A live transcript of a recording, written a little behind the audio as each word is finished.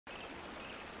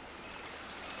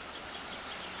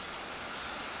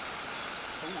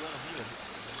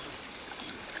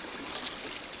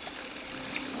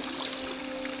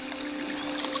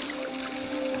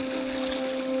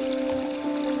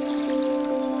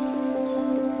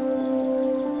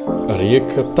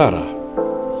Rijeka Tara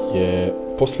je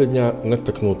posljednja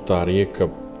netaknuta rijeka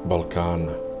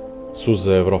Balkana,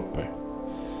 suza Evrope.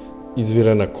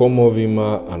 Izvire na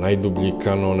komovima, a najdublji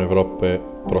kanon Evrope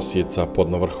prosjeca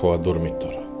podno vrhova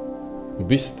Durmitora.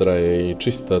 Bistra je i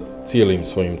čista cijelim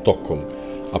svojim tokom,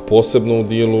 a posebno u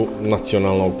dijelu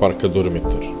nacionalnog parka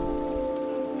Durmitor.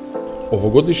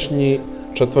 Ovogodišnji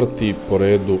četvrti po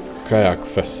redu Kajak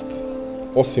Fest,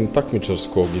 osim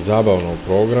takmičarskog i zabavnog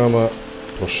programa,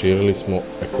 proširili smo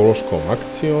ekološkom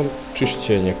akcijom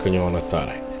čišćenje kanjona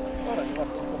Tare.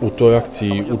 U toj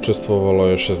akciji učestvovalo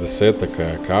je 60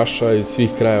 kajakaša iz svih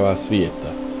krajeva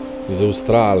svijeta, iz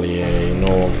Australije i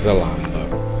Novog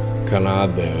Zelanda,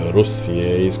 Kanade,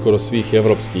 Rusije i skoro svih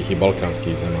evropskih i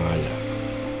balkanskih zemalja.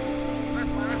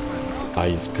 A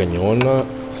iz kanjona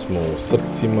smo u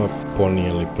srcima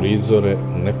ponijeli prizore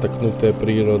netaknute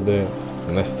prirode,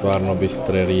 nestvarno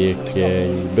bistre rijeke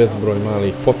i bezbroj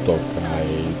malih potoka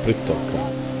i pritoka,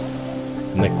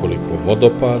 nekoliko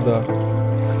vodopada,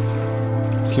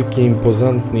 slike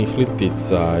impozantnih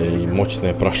litica i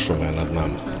moćne prašume nad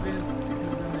nama.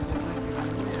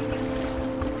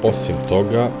 Osim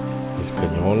toga, iz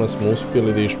kanjona smo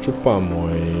uspjeli da iščupamo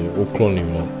i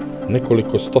uklonimo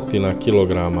nekoliko stotina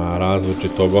kilograma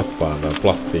različitog otpada,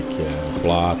 plastike,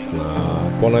 platna,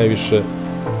 ponajviše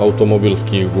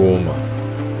automobilskih guma.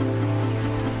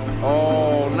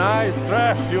 Oh, nice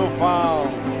trash you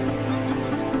found.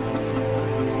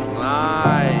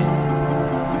 Nice.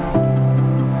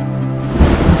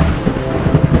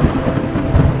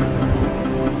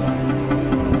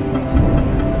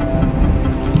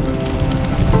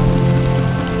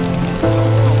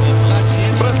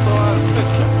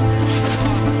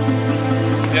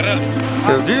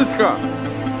 Zimska?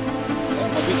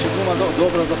 Biće guma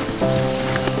dobra za...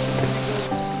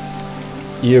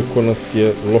 Iako nas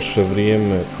je loše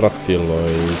vrijeme pratilo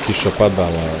i kiša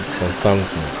padala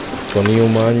konstantno, to nije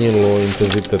umanjilo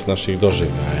intenzitet naših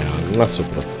doživljaja,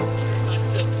 nasuprot.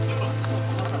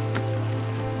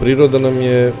 Priroda nam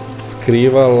je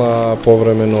skrivala,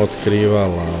 povremeno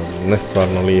otkrivala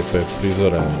nestvarno lijepe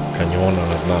prizore kanjona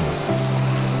nad nama.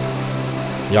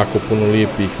 Jako puno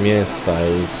lijepih mjesta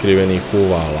i skrivenih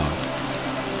uvala.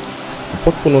 U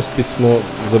potpunosti smo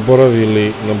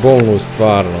zaboravili na bolnu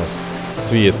stvarnost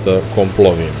svijeta kom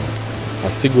plovimo,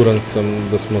 a siguran sam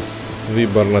da smo svi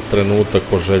bar na trenutak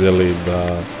poželjeli da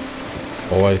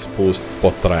ovaj spust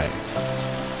potraje.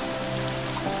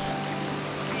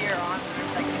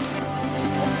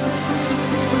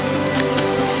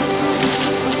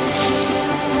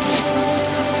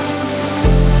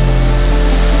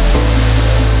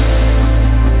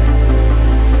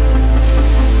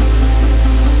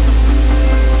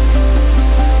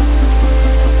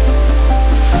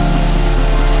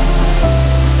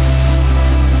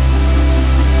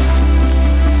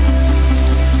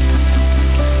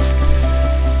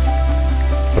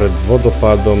 Pred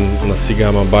vodopadom na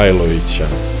Sigama Bajlovića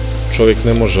čovjek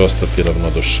ne može ostati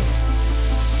ravnodušan.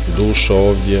 Duša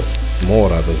ovdje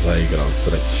mora da zaigra od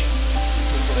sreće,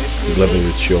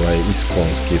 gledajući ovaj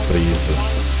iskonski prizor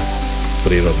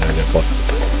prirodne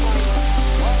ljepote.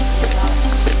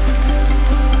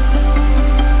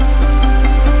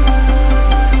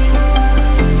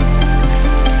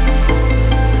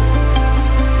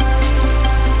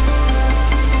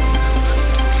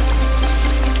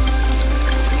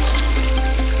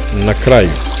 Na kraju,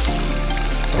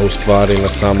 a u stvari na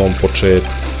samom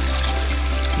početku,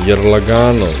 jer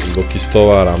lagano dok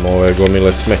istovaramo ove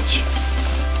gomile smeća,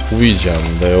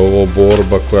 uviđam da je ovo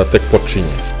borba koja tek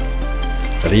počinje.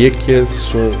 Rijeke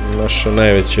su naše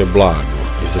najveće blago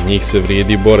i za njih se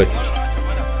vrijedi boriti.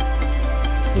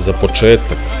 Za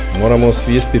početak moramo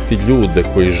osvijestiti ljude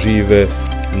koji žive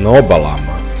na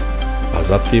obalama, a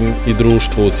zatim i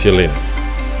društvo u cjelini.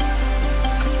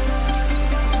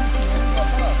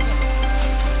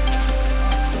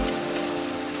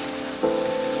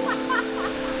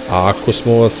 A ako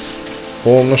smo vas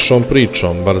ovom našom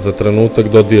pričom bar za trenutak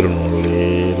dodirnuli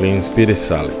ili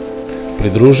inspirisali,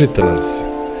 pridružite nam se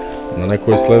na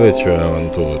nekoj sljedećoj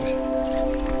avanturi.